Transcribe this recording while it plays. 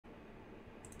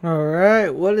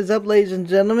Alright, what is up, ladies and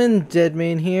gentlemen?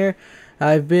 Deadman here.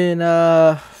 I've been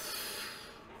a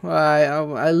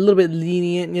little bit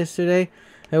lenient yesterday.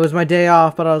 It was my day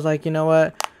off, but I was like, you know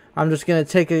what? I'm just gonna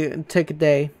take a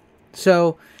day.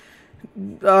 So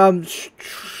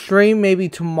stream maybe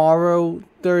tomorrow,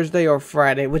 Thursday, or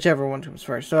Friday, whichever one comes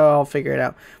first. So I'll figure it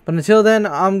out. But until then,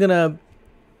 I'm gonna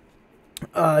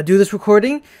do this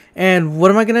recording. And what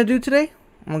am I gonna do today?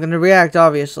 I'm gonna react,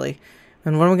 obviously.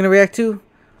 And what am I gonna react to?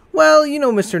 Well, you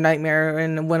know, Mr. Nightmare,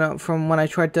 and when I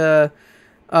tried to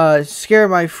scare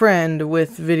my friend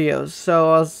with videos.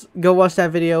 So I'll go watch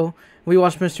that video. We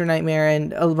watched Mr. Nightmare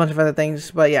and a bunch of other things,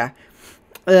 but yeah.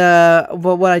 But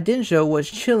what I didn't show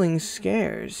was chilling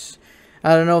scares.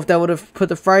 I don't know if that would have put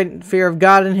the fear of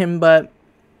God in him, but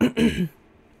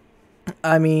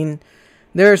I mean,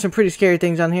 there are some pretty scary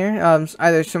things on here.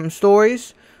 Either some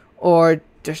stories or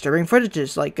disturbing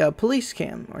footages, like a police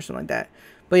cam or something like that.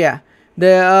 But yeah.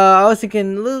 I was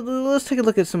thinking, let's take a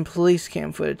look at some police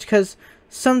cam footage, because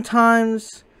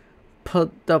sometimes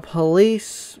the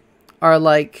police are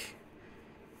like,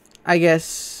 I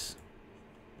guess,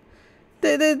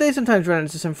 they sometimes run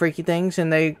into some freaky things,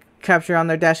 and they capture on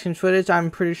their dash cam footage, I'm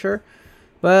pretty sure.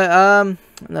 But,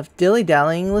 enough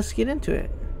dilly-dallying, let's get into it.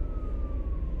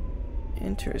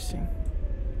 Interesting.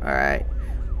 Alright.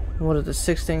 What are the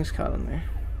 6 things caught on there?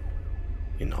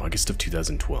 In August of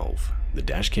 2012, the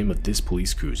dashcam of this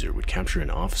police cruiser would capture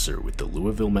an officer with the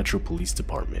Louisville Metro Police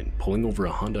Department pulling over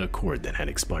a Honda Accord that had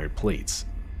expired plates.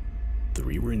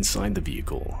 3 were inside the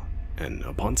vehicle, and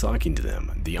upon talking to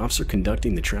them, the officer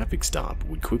conducting the traffic stop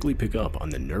would quickly pick up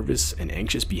on the nervous and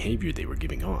anxious behavior they were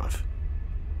giving off.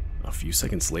 A few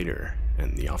seconds later,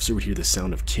 and the officer would hear the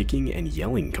sound of kicking and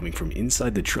yelling coming from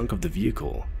inside the trunk of the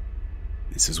vehicle.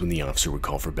 This is when the officer would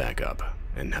call for backup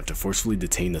and have to forcefully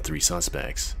detain the 3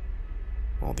 suspects.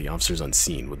 All the officers on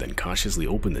scene would then cautiously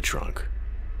open the trunk.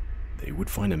 They would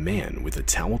find a man with a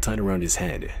towel tied around his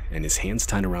head and his hands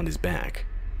tied around his back.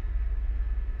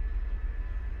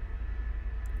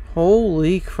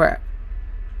 Holy crap.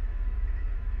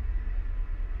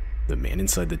 The man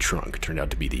inside the trunk turned out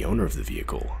to be the owner of the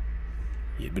vehicle.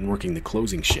 He had been working the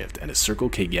closing shift at a Circle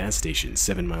K gas station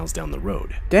 7 miles down the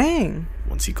road. Dang.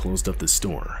 Once he closed up the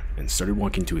store and started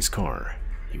walking to his car,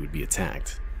 he would be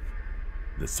attacked.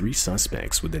 The 3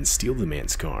 suspects would then steal the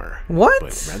man's car. What?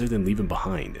 But rather than leave him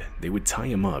behind, they would tie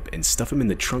him up and stuff him in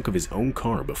the trunk of his own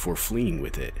car before fleeing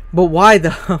with it. But why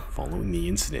though? Following the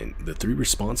incident, the 3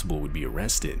 responsible would be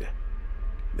arrested.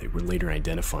 They were later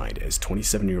identified as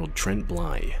 27-year-old Trent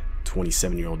Bly,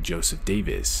 27-year-old Joseph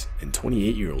Davis, and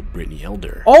 28-year-old Brittany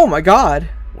Elder. Oh my god.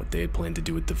 What they had planned to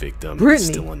do with the victim Brittany. is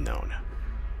still unknown.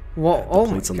 Well, Had the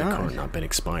plates on the car not been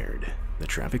expired, the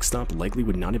traffic stop likely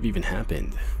would not have even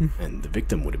happened, and the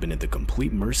victim would have been at the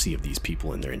complete mercy of these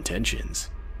people and their intentions.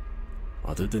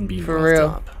 Other than being roughed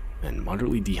up and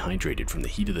moderately dehydrated from the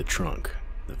heat of the trunk,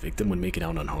 the victim would make it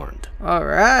out unharmed.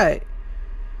 Alright.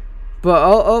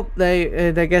 But,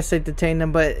 I guess they detained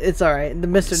them, but it's alright. The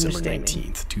December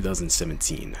 19th,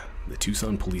 2017, the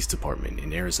Tucson Police Department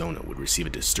in Arizona would receive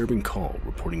a disturbing call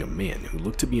reporting a man who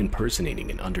looked to be impersonating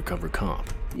an undercover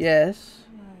cop. Yes.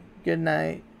 Good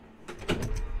night.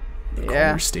 The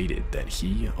caller stated that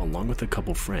he, along with a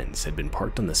couple friends, had been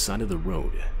parked on the side of the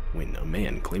road when a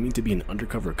man claiming to be an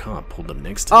undercover cop pulled up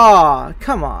next to him. Aw,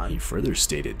 come on. He further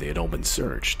stated they had all been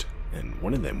searched, and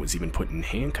one of them was even put in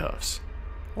handcuffs.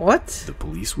 What? The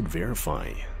police would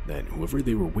verify that whoever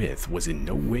they were with was in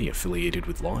no way affiliated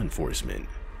with law enforcement.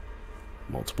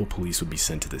 Multiple police would be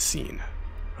sent to the scene.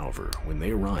 However, when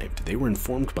they arrived, they were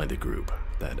informed by the group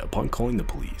that upon calling the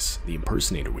police, the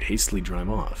impersonator would hastily drive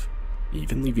off,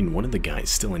 even leaving one of the guys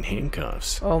still in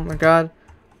handcuffs. Oh my god.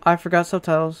 I forgot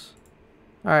subtitles.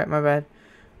 Alright, my bad.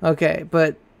 Okay,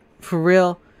 but for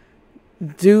real,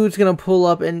 dude's gonna pull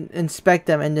up and inspect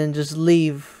them and then just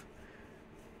leave.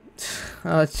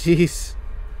 Oh, jeez.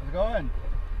 How's it going?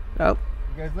 Oh.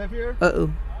 You guys live here?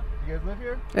 Uh-oh. You guys live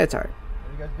here? It's alright. What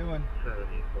are you guys doing?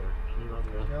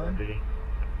 Chilling?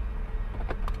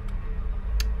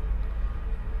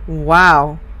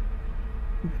 Wow.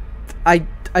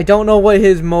 I don't know what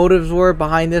his motives were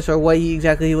behind this or what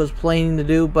exactly he was planning to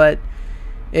do, but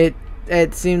it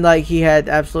seemed like he had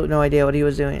absolutely no idea what he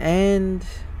was doing. And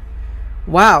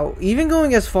wow, even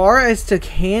going as far as to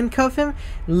handcuff him,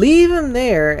 leave him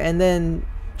there, and then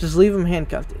just leave him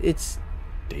handcuffed. It's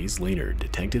days later,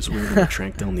 detectives were able to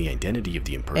track down the identity of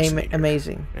the impersonator.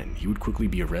 Amazing. And he would quickly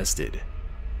be arrested.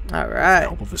 Alright. With the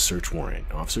help of a search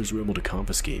warrant, officers were able to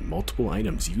confiscate multiple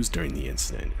items used during the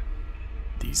incident.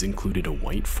 These included a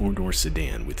white 4-door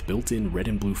sedan with built-in red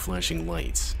and blue flashing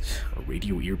lights, a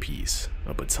radio earpiece,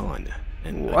 a baton,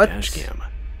 and a dash cam.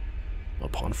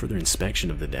 Upon further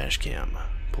inspection of the dash cam,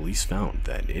 police found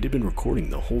that it had been recording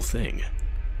the whole thing.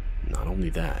 Not only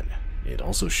that, it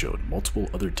also showed multiple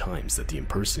other times that the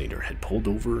impersonator had pulled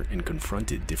over and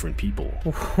confronted different people.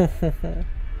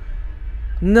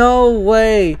 No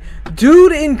way.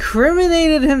 Dude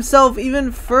incriminated himself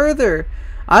even further.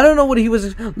 I don't know what he was. He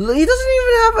doesn't even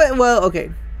have a. Well,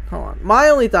 okay. Hold on. My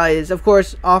only thought is, of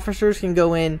course, officers can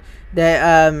go in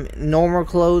that normal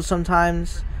clothes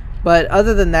sometimes. But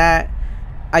other than that,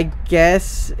 I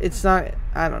guess it's not.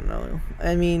 I don't know.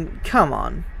 I mean, come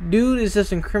on. Dude is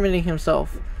just incriminating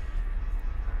himself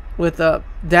with a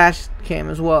dash cam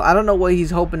as well. I don't know what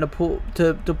he's hoping to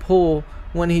pull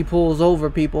when he pulls over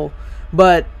people.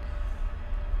 But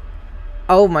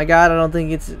oh my god, I don't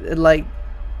think it's like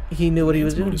he knew what he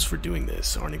was doing. Motives for doing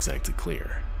this aren't exactly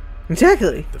clear.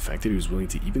 Exactly. The fact that he was willing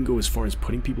to even go as far as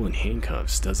putting people in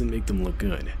handcuffs doesn't make them look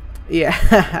good. Yeah.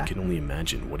 I can only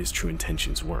imagine what his true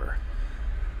intentions were.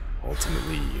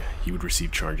 Ultimately, he would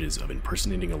receive charges of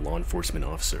impersonating a law enforcement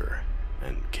officer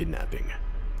and kidnapping.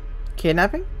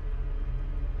 Kidnapping?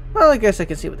 Well, I guess I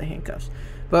can see with the handcuffs.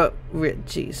 But,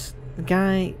 jeez, the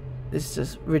guy is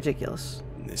just ridiculous.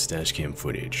 This dashcam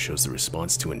footage shows the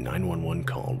response to a 911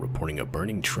 call reporting a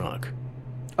burning truck.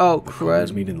 Oh, The call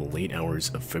was crud. made in the late hours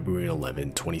of February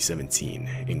 11, 2017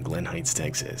 in Glen Heights,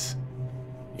 Texas.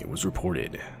 It was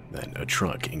reported that a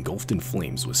truck engulfed in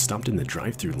flames was stopped in the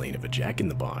drive-thru lane of a Jack in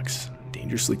the Box,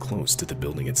 dangerously close to the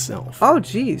building itself. Oh,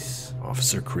 jeez.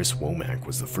 Officer Chris Womack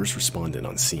was the first respondent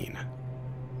on scene.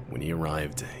 When he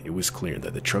arrived, it was clear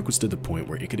that the truck was to the point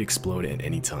where it could explode at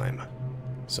any time.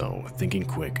 So, thinking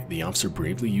quick, the officer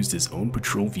bravely used his own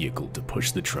patrol vehicle to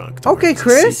push the truck to Okay, where it was a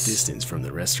Chris. safe distance from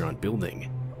the restaurant building.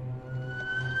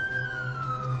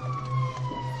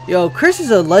 Yo, Chris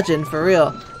is a legend for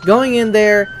real. Going in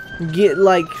there, get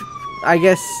like, I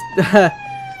guess,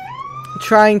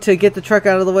 trying to get the truck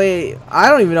out of the way. I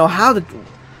don't even know how to.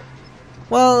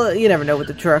 Well, you never know with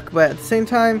the truck, but at the same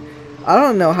time, I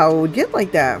don't know how it would get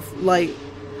like that. Like,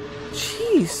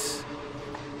 jeez.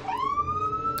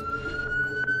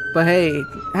 But hey,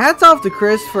 hats off to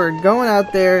Chris for going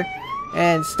out there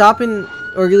and stopping,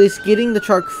 or at least getting the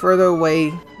truck further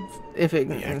away if it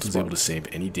The act was able to save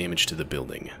any damage to the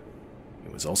building.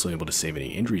 It was also able to save any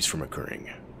injuries from occurring,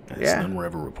 as none were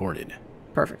ever reported.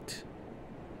 Perfect.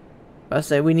 I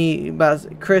say we need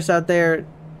Chris out there.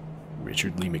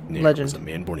 Richard Lee McNair Legend. was a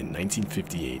man born in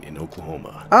 1958 in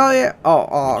Oklahoma. Oh yeah.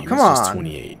 Oh, When he come was just on.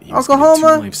 28, he was Oklahoma?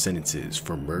 given 2 life sentences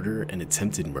for murder and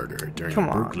attempted murder during Come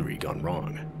a on. burglary gone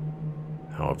wrong.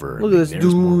 However, Look at this McNair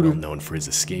is more dude. well known for his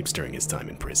escapes during his time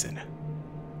in prison.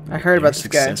 I heard about this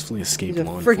guy. Successfully escaped He's a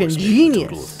law freaking enforcement a total of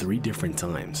genius. 3 different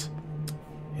times.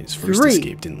 His first 3.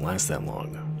 escape didn't last that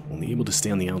long, only able to stay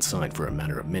on the outside for a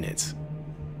matter of minutes.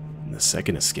 And the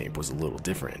second escape was a little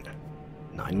different.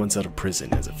 9 months out of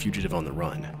prison as a fugitive on the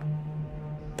run.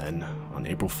 Then, on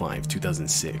April 5,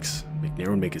 2006, McNair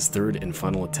would make his 3rd and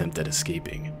final attempt at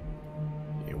escaping.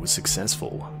 It was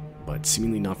successful, but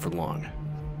seemingly not for long.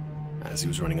 As he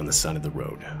was running on the side of the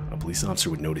road, a police officer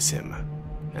would notice him,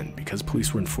 and because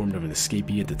police were informed of an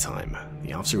escapee at the time,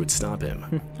 the officer would stop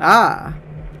him. Ah,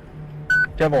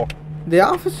 Devil, the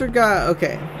officer got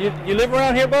okay. you live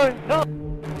around here, buddy? No.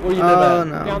 Where you live Oh at?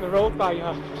 no. Down the road by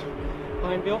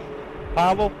Pineville.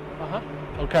 Pineville? Uh-huh.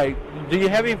 Okay. Do you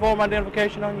have any form of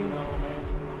identification on you? No,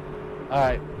 man. All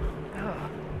right.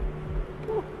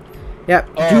 Yep.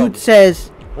 Oh. Dude says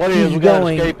What is he's we got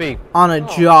an going escapee? on a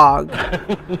jog.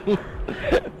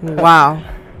 Wow.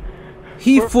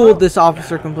 He Where fooled from? this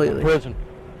officer completely. Prison.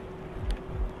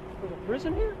 There's a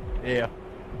prison here? Yeah.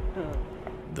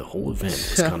 The whole event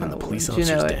was caught on the police Wouldn't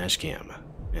you know officer's it? dash cam,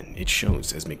 and it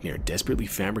shows as McNair desperately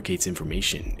fabricates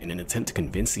information in an attempt to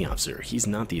convince the officer he's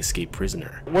not the escaped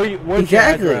prisoner. Where's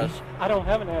Exactly. your address? I don't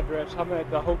have an address. I'm at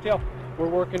the hotel. We're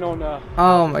working on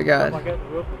Oh my stuff god. like that, the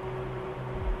roof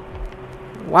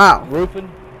Wow. Roofing?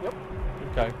 Yep.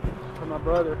 Okay. for my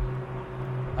brother.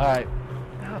 All right.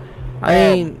 I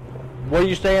mean, Where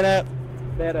you staying at?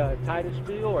 That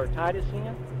Titusville or Titus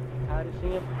Inn? Titus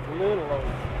Inn? Little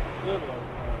old.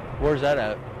 Where's that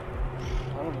at?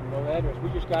 I don't even know the address. We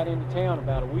just got into town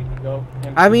about a week ago.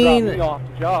 And I he dropped mean, me off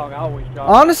to jog. I always jog.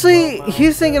 honestly, 12 miles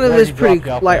he's thinking of Where'd this he pretty drop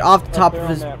you off like at? off the up top there of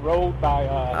on his that road by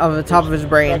of the top of his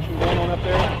brain. construction going on up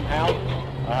there from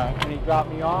house. And he dropped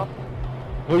me off.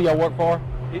 Who do y'all work for?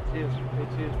 It's his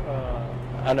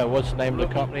I know. What's the name of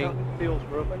the company? Phil's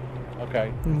Roofing. Okay.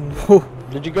 Whew.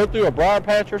 Did you go through a briar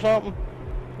patch or something?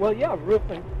 Well, yeah,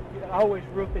 roofing. I always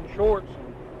roof in shorts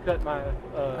and cut my.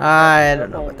 I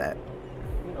don't know about that.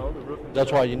 You know, the roofing.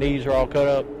 That's why your knees are all cut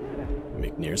up.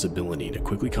 McNair's ability to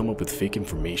quickly come up with fake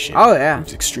information Oh, yeah.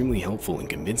 proves extremely helpful in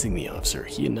convincing the officer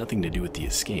he had nothing to do with the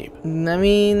escape. I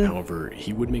mean, However,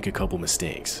 he would make a couple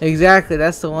mistakes. exactly.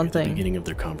 That's the one At the thing. beginning of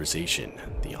their conversation,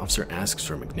 the officer asks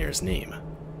for McNair's name.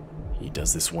 He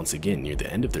does this once again near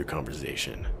the end of their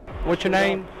conversation. What's your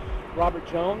name? Robert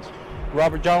Jones.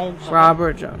 Robert Jones?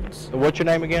 Robert Jones. What's your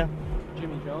name again?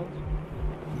 Jimmy Jones.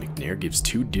 McNair gives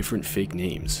 2 different fake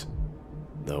names,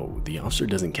 though the officer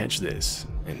doesn't catch this,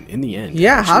 and in the end,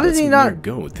 Yeah, how actually did he lets not- McNair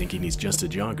go thinking he's just a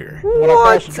jogger? When I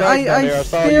crossed the What? track down there, I I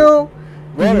saw you still do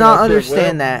running. not I said,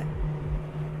 understand well, that.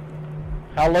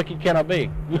 How lucky can I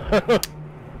be?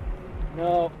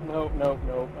 No.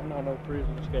 I'm not no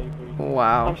prison escapee.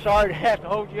 Wow. I'm sorry to have to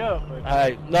hold you up, but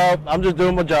Hey, no, I'm just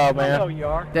doing my job, I know man. you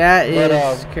are. That But,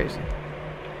 is crazy.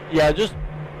 Yeah, just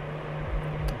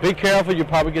be careful. You'll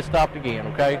probably get stopped again,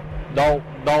 okay? Don't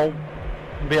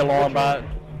be alarmed by it.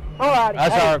 All right.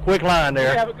 That's our quick line You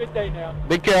there. have a good day now.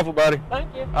 Be careful, buddy.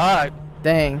 Thank you. All right.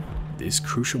 Dang. This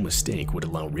crucial mistake would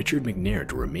allow Richard McNair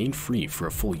to remain free for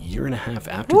a full 1.5 years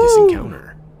after this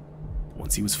encounter.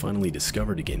 Once he was finally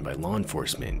discovered again by law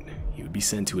enforcement, he would be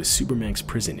sent to a Supermax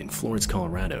prison in Florence,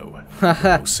 Colorado,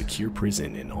 the most secure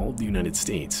prison in all of the United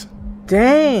States.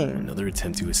 Dang. Another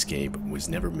attempt to escape was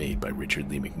never made by Richard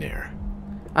Lee McNair.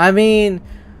 I mean,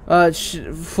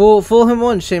 fool him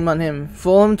once, shame on him.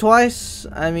 Fool him twice,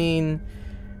 I mean,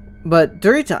 but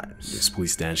 3 times. This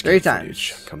police dash 3 cam times.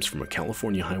 footage comes from a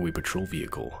California Highway Patrol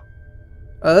vehicle. 2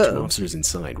 Oh. officers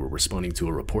inside were responding to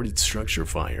a reported structure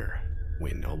fire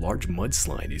when a large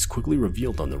mudslide is quickly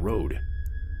revealed on the road.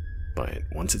 But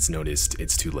once it's noticed,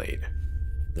 it's too late.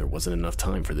 There wasn't enough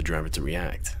time for the driver to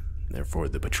react. Therefore,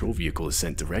 the patrol vehicle is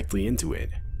sent directly into it.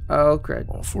 Oh, crud.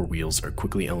 All 4 wheels are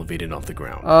quickly elevated off the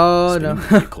ground, Oh, spinning no.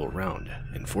 the vehicle around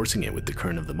and forcing it with the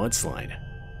current of the mudslide.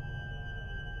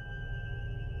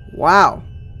 Wow.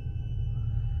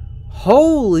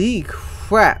 Holy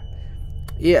crap.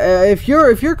 Yeah, if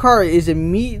your car is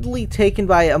immediately taken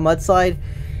by a mudslide,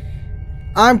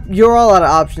 you're all out of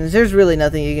options. There's really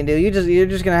nothing you can do. You're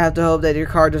just gonna have to hope that your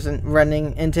car doesn't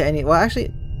running into any. Well,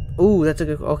 actually, ooh, that's a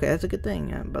good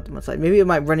thing about the mudslide. Maybe it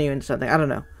might run you into something. I don't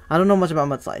know. I don't know much about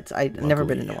mudslides. I've never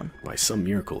been into Luckily, one. By some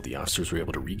miracle, the officers were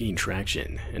able to regain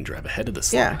traction and drive ahead of the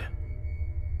Yeah. slide.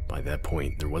 By that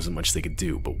point, there wasn't much they could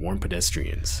do but warn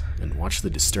pedestrians and watch the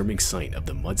disturbing sight of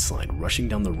the mudslide rushing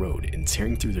down the road and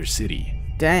tearing through their city.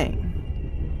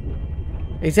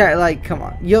 Dang. Exactly. Like, come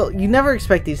on. You never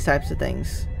expect these types of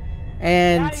things,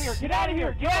 and Get out of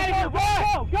here! Get out of here!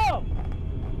 Go! Go!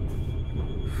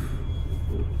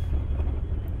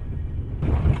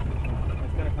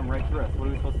 It's gonna come right through us. What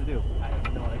are we supposed to do? I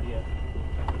have no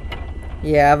idea.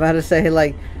 yeah, I'm about to say,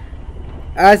 like,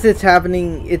 as it's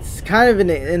happening, it's kind of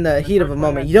in the heat of a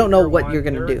moment. You don't know what you're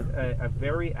gonna do. A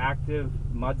very active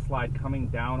mudslide coming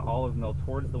down Olive Mill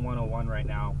towards the 101 right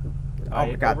now. Oh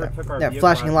my God, overtook our that vehicle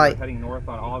flashing as we were light. heading north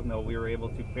on Olive Mill. We were able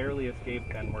to barely escape,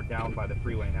 and we're down by the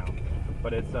freeway now.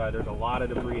 But it's there's a lot of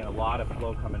debris and a lot of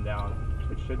flow coming down.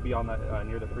 It should be on the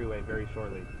near the freeway very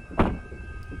shortly.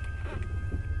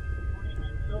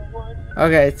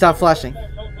 Okay, stop flashing.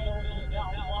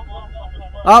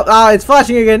 Oh, it's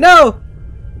flashing again. No.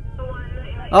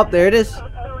 Oh, there it is.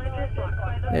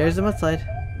 There's the mudslide.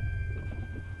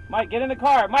 Mike, get in the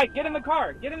car! Mike, get in the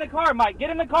car! Get in the car, Mike! Get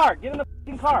in the car! Get in the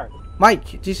f***ing car!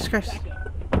 Mike, Jesus Christ.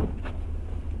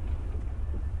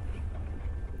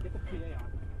 Get the PA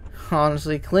on.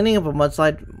 Honestly, cleaning up a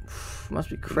mudslide must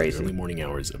be In the early crazy. morning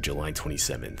hours of July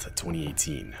 27th,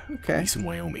 2018, Okay. police in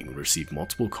Wyoming received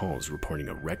multiple calls reporting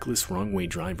a reckless wrong-way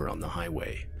driver on the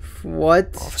highway.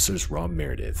 What? Officers Rob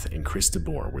Meredith and Chris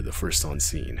DeBoer were the first on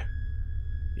scene.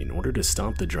 In order to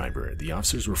stop the driver, the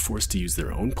officers were forced to use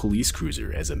their own police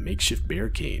cruiser as a makeshift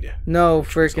barricade. No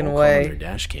which was all freaking caught on way. their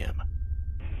dash cam.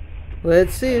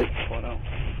 Let's see it.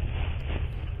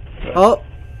 Oh,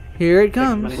 here it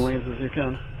comes.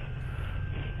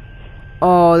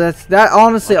 Oh, that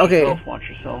honestly, okay. Watch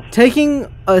yourself.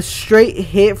 Taking a straight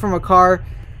hit from a car,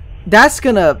 that's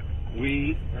gonna.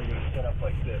 We are going to set up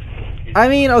like this. I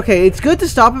mean, okay, it's good to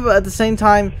stop it, but at the same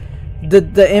time,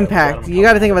 the impact. You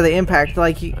got to think about the impact.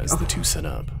 Like, As the two set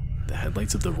up, the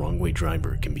headlights of the wrong-way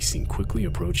driver can be seen quickly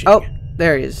approaching. oh,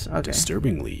 there he is. Okay.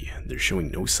 Disturbingly, they're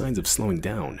showing no signs of slowing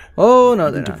down, Oh no,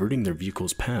 even they're not. diverting their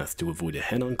vehicle's path to avoid a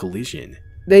head-on collision.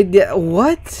 They did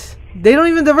what? They don't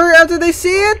even divert after they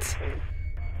see it.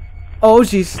 Oh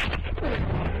jeez.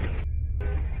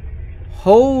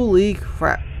 Holy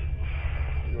crap.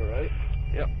 You alright?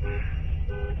 Yep.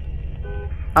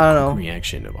 I don't The know.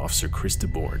 reaction of Officer Chris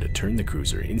DeBoer to turn the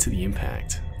cruiser into the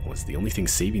impact was the only thing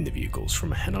saving the vehicles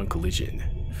from a head-on collision.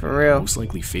 For real. Most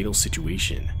likely fatal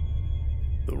situation.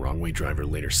 The wrong-way driver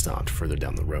later stopped further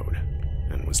down the road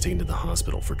and was taken to the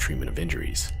hospital for treatment of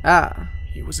injuries. Ah.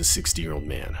 He was a 60-year-old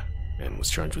man and was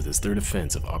charged with his third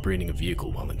offense of operating a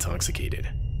vehicle while intoxicated.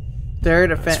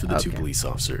 Third As offense. for the two Okay. police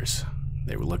officers,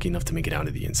 they were lucky enough to make it out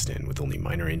of the incident with only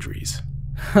minor injuries.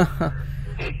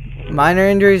 Minor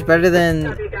injuries better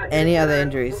than any other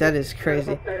injuries. That is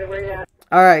crazy.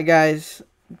 Alright, guys.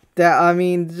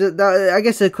 I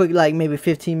guess a quick, like, maybe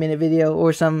 15-minute video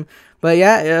or something. But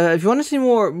yeah, if you want to see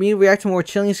me react to more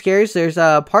chilling scares, there's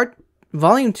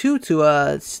volume 2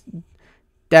 to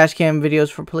dash cam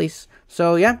videos for police.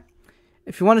 So yeah,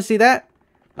 if you want to see that,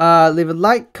 leave a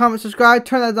like, comment, subscribe,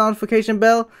 turn that notification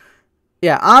bell.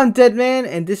 Yeah, I'm Deadman,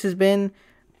 and this has been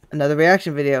another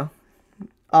reaction video.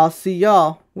 I'll see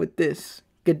y'all with this.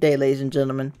 Good day, ladies and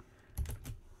gentlemen.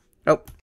 Oh.